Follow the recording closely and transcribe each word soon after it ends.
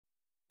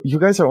You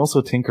guys are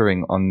also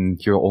tinkering on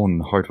your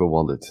own hardware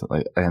wallet,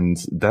 and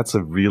that's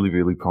a really,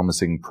 really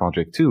promising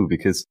project too,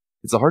 because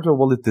it's a hardware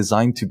wallet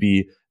designed to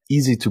be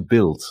easy to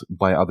build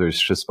by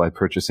others just by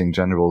purchasing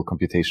general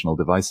computational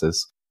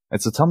devices.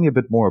 And so tell me a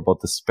bit more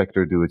about the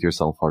Specter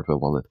do-it-yourself hardware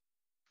wallet.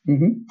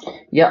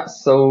 Yeah,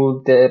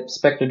 so the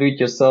Specter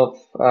do-it-yourself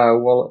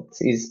wallet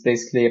is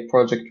basically a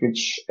project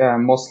which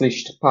mostly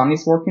Stepan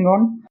is working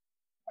on.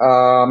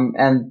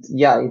 And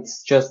yeah,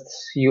 it's just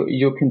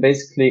you can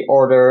basically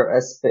order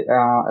a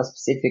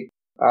specific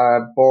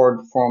board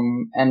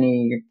from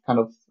any kind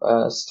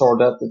of store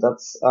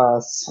that's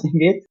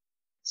selling it.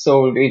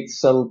 So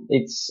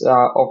it's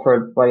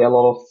offered by a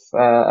lot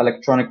of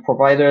electronic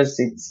providers.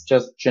 It's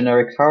just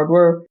generic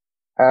hardware.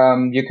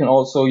 You can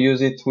also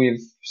use it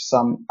with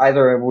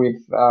either with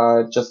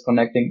just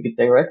connecting it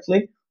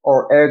directly,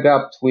 or air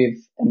gapped with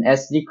an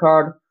SD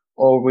card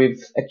or with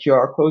a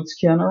QR code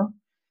scanner.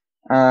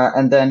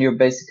 And then you're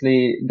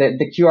basically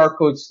the QR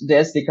codes, the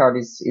SD card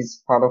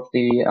is part of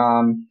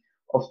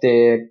the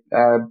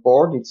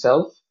board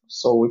itself.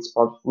 So it's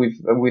part with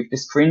the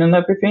screen and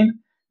everything.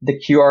 The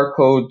QR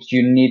code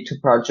you need to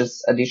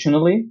purchase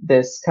additionally,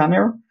 the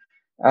scanner,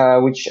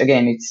 which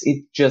again, it's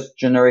just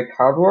generic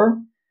hardware.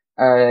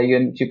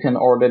 You can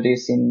order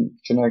this in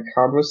generic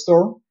hardware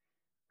store.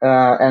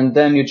 And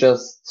then you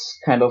just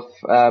kind of,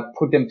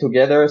 put them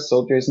together.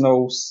 So there's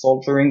no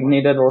soldering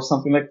needed or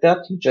something like that.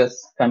 You just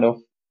kind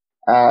of,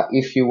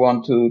 if you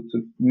want to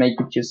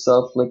make it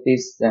yourself like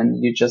this, then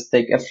you just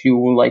take a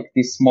few like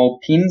these small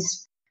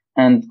pins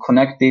and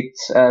connect it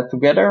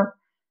together,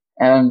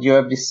 and you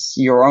have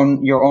your own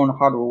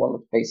hardware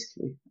wallet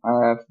basically,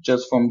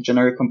 just from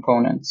generic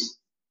components.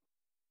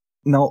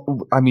 Now,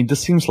 I mean, this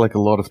seems like a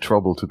lot of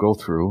trouble to go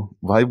through.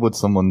 Why would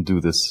someone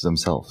do this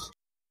themselves?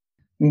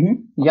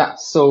 Yeah,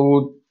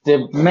 so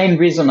the main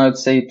reason I'd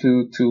say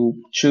to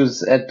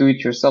choose a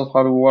do-it-yourself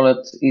hardware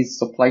wallet is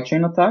supply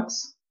chain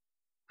attacks.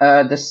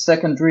 The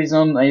second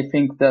reason, I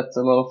think that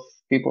a lot of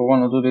people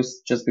want to do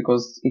this just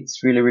because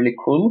it's really, really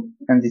cool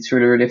and it's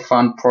really, really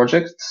fun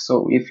project.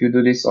 So if you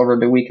do this over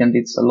the weekend,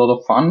 it's a lot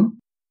of fun.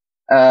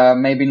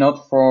 Maybe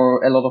not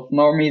for a lot of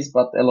normies,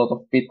 but a lot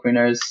of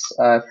Bitcoiners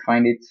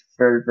find it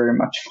very, very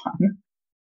much fun.